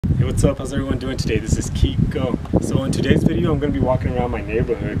Hey, what's up? How's everyone doing today? This is Kiko. So in today's video, I'm going to be walking around my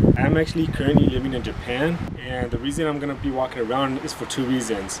neighborhood. I'm actually currently living in Japan, and the reason I'm going to be walking around is for two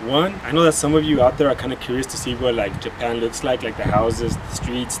reasons. One, I know that some of you out there are kind of curious to see what like Japan looks like the houses, the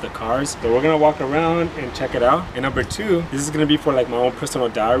streets, the cars. So we're going to walk around and check it out. And number two, this is going to be for like my own personal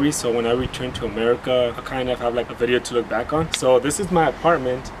diary. So when I return to America, I'll kind of have like a video to look back on. So this is my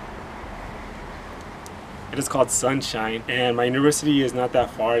apartment. It is called Sunshine, and my university is not that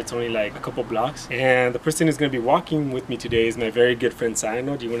far. It's only like a couple blocks. And the person who's going to be walking with me today is my very good friend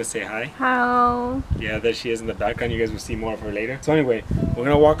Sayano. Do you want to say hi? Hello. Yeah, there she is in the background. You guys will see more of her later. So anyway, we're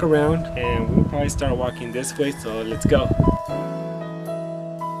going to walk around and we'll probably start walking this way. So let's go.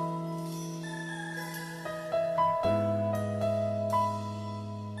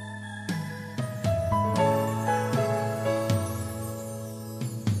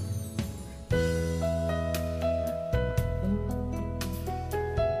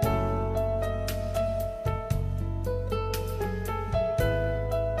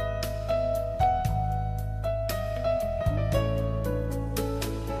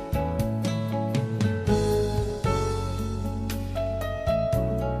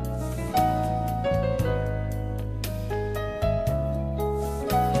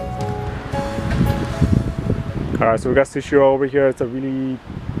 Alright, so we got sushi roll over here. It's a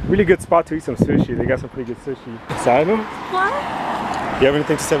really good spot to eat some sushi. They got some pretty good sushi. Sayano? What? You have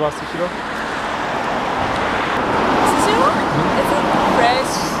anything to say about sushi roll? Sushi roll? It's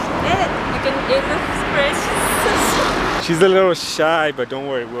fresh. You can eat the fresh sushi. She's a little shy, but don't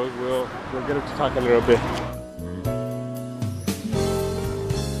worry. We'll get her to talk a little bit.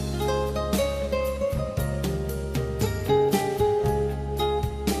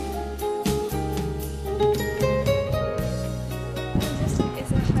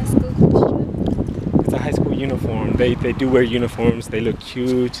 Uniform. They do wear uniforms. They look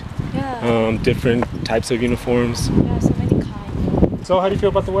cute. Yeah. Different types of uniforms. Yeah, so many kinds. So how do you feel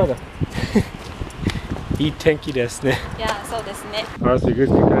about the weather? Tenki desu ne. Yeah, so desu ne. Alright, so you guys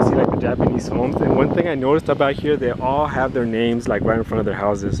can kind of see like the Japanese homes. And one thing I noticed about here, they all have their names like right in front of their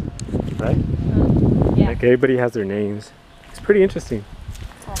houses, right? Yeah. Like everybody has their names. It's pretty interesting.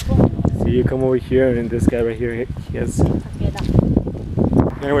 So you come over here, and this guy right here, he has.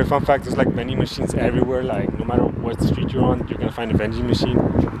 Anyway, fun fact, there's like vending machines everywhere. Like no matter what street you're on, you're gonna find a vending machine.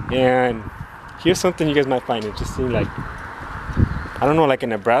 And here's something you guys might find interesting. Like, I don't know, like in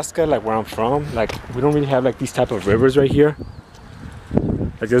Nebraska, like where I'm from, like we don't really have like these type of rivers right here.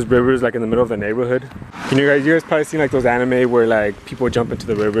 Like there's rivers like in the middle of the neighborhood. You guys probably seen like those anime where like people jump into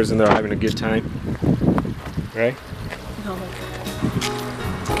the rivers and they're having a good time, right? No.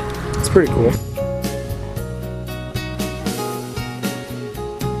 It's pretty cool.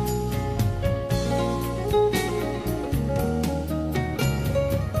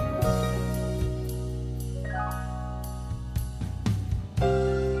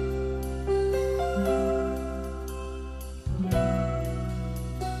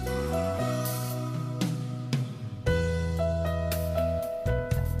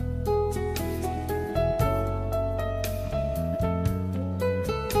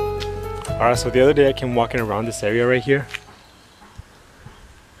 Alright, so the other day I came walking around this area right here.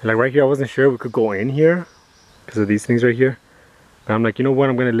 Like right here, I wasn't sure we could go in here because of these things right here. But I'm like, you know what?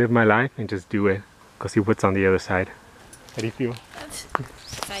 I'm gonna live my life and just do it. Go see what's on the other side. How do you feel?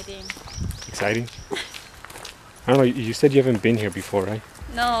 Exciting. Exciting? I don't know, you said you haven't been here before, right?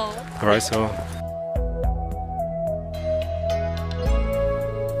 No. Alright, so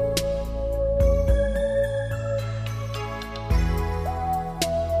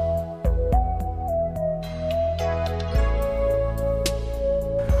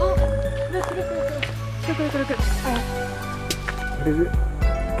what is it?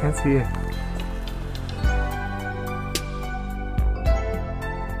 I can't see it.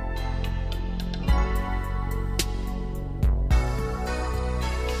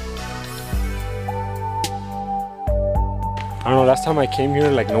 I don't know, last time I came here,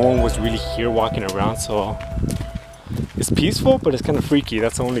 like no one was really here walking around, so it's peaceful, but it's kind of freaky.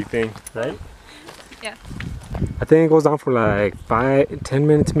 That's the only thing, right? Yeah. I think it goes on for like 5-10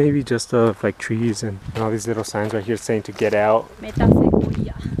 minutes maybe, just of like trees and all these little signs right here saying to get out.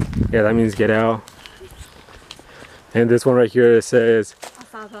 Yeah, that means get out. And this one right here, it says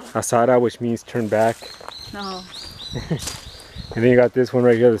Asara, which means turn back. No. And then you got this one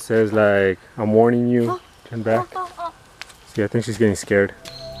right here that says like, I'm warning you, turn back. See, I think she's getting scared.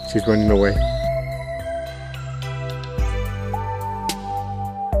 She's running away.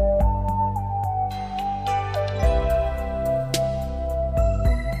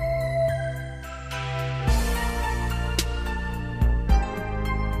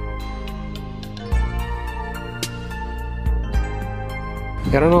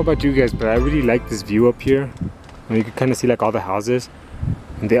 I don't know about you guys, but I really like this view up here. And you can kind of see like all the houses.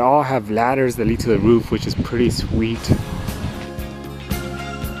 And they all have ladders that lead to the roof, which is pretty sweet.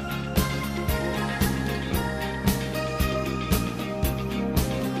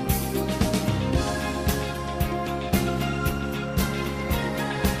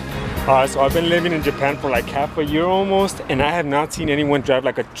 So I've been living in Japan for like half a year almost, and I have not seen anyone drive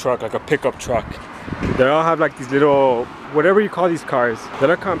like a truck, like a pickup truck. They all have like these little, whatever you call these cars, that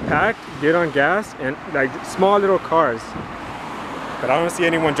are compact, get on gas, and like small little cars. But I don't see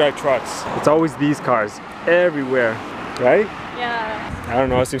anyone drive trucks. It's always these cars everywhere, right? Yeah. I don't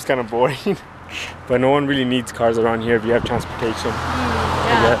know, it seems kind of boring. But no one really needs cars around here if you have transportation.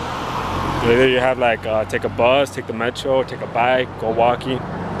 Yeah. Either you have like, take a bus, take the metro, take a bike, go walking.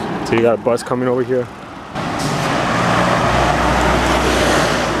 So you got a bus coming over here.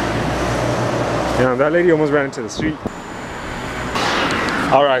 Yeah, that lady almost ran into the street.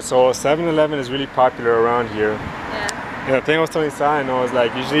 Alright, so 7-Eleven is really popular around here. Yeah, the thing I was telling Sai, I was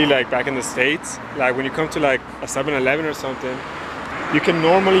like, usually like back in the States, like when you come to like a 7-Eleven or something, you can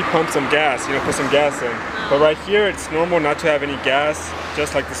normally pump some gas, you know, put some gas in. But right here, it's normal not to have any gas,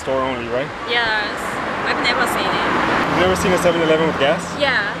 just like the store only, right? Yes, I've never seen it. You've never seen a 7-Eleven with gas?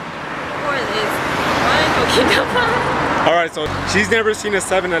 Yeah. What is What? Alright, so she's never seen a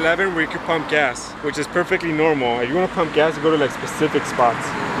 7-Eleven where you can pump gas, which is perfectly normal. If you want to pump gas, you go to like specific spots.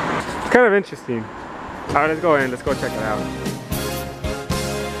 It's kind of interesting. Alright, let's go in, let's go check it out.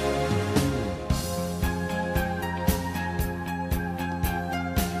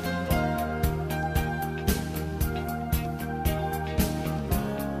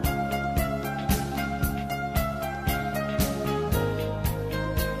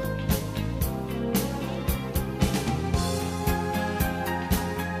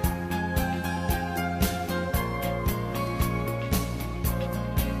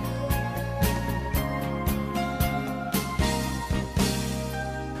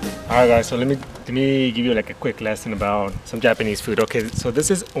 Alright guys, so let me give you like a quick lesson about some Japanese food. Okay, so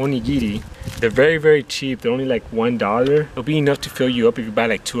this is onigiri. They're very cheap. They're only like $1. It'll be enough to fill you up if you buy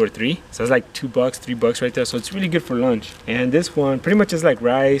like 2 or 3. So it's like $2, $3 right there. So it's really good for lunch. And this one pretty much is like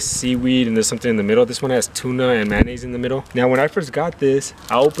rice, seaweed, and there's something in the middle. This one has tuna and mayonnaise in the middle. Now when I first got this,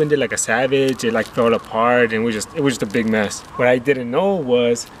 I opened it like a savage. It like fell apart and it was just a big mess. What I didn't know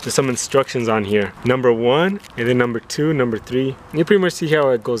was there's some instructions on here. Number 1, and then number 2, number 3. And you pretty much see how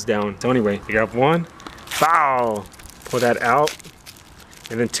it goes down. So anyway, you got 1, bow, pull that out,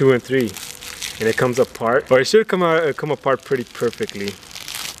 and then 2 and 3. And it comes apart, or it should come apart pretty perfectly.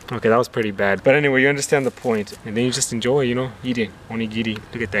 Okay, that was pretty bad. But anyway, you understand the point. And then you just enjoy, you know, eating onigiri.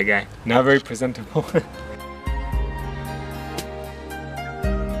 Look at that guy. Not very presentable.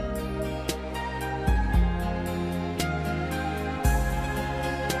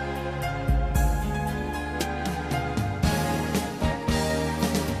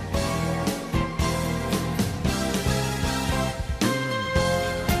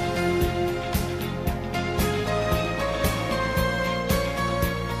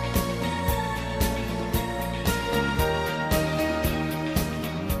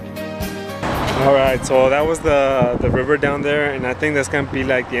 Alright, so that was the river down there, and I think that's gonna be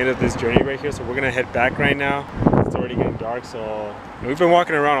like the end of this journey right here. So we're gonna head back right now. It's already getting dark, so we've been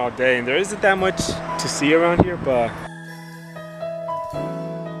walking around all day and there isn't that much to see around here, but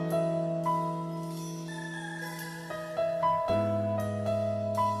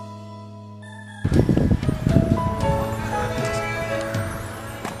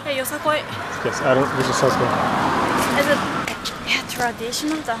Hey, Yosakoi. yes, I don't, this is Sasuke. Is it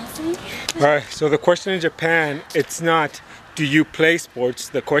traditional dancing? Alright, so the question in Japan, it's not do you play sports,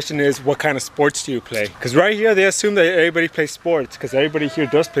 the question is what kind of sports do you play? Because right here they assume that everybody plays sports, because everybody here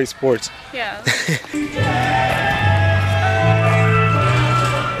does play sports. Yeah.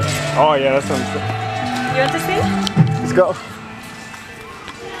 Oh yeah, that sounds good. You want to see? Let's go.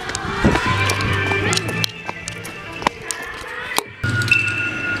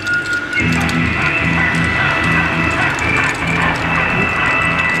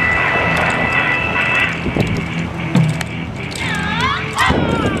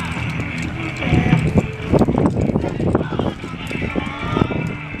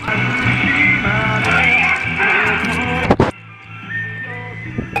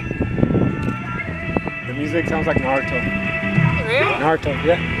 The music sounds like Naruto. Really? Naruto,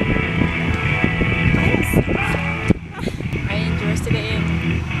 yeah. Nice. Are you interested in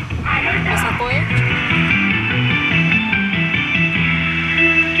Yosakoi?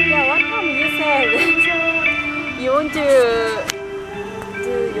 Yeah, one time you said you want to do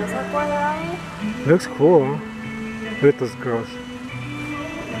Yosakoi, right? Looks cool. Look at those girls.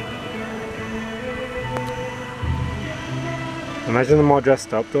 Imagine them all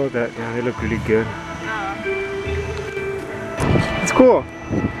dressed up though. That yeah, they look really good. It's cool.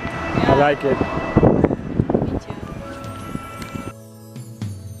 I like it. Me too.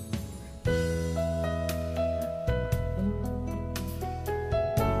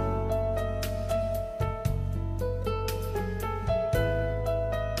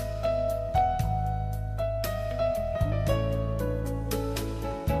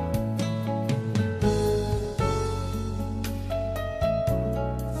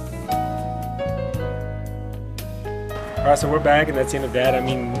 Alright, so we're back and that's the end of that. I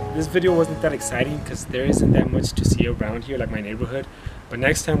mean, this video wasn't that exciting because there isn't that much to see around here, like my neighborhood. But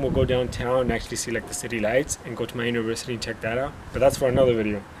next time we'll go downtown and actually see like the city lights and go to my university and check that out. But that's for another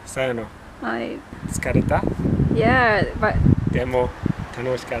video. Sayano. Hi. Tsukareta? Yeah, but Demo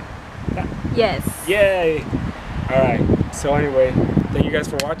tanoshikatta. yes. Yay! Alright, so anyway, thank you guys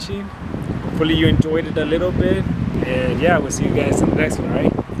for watching. Hopefully you enjoyed it a little bit. And yeah, we'll see you guys in the next one,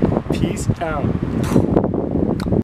 alright? Peace out.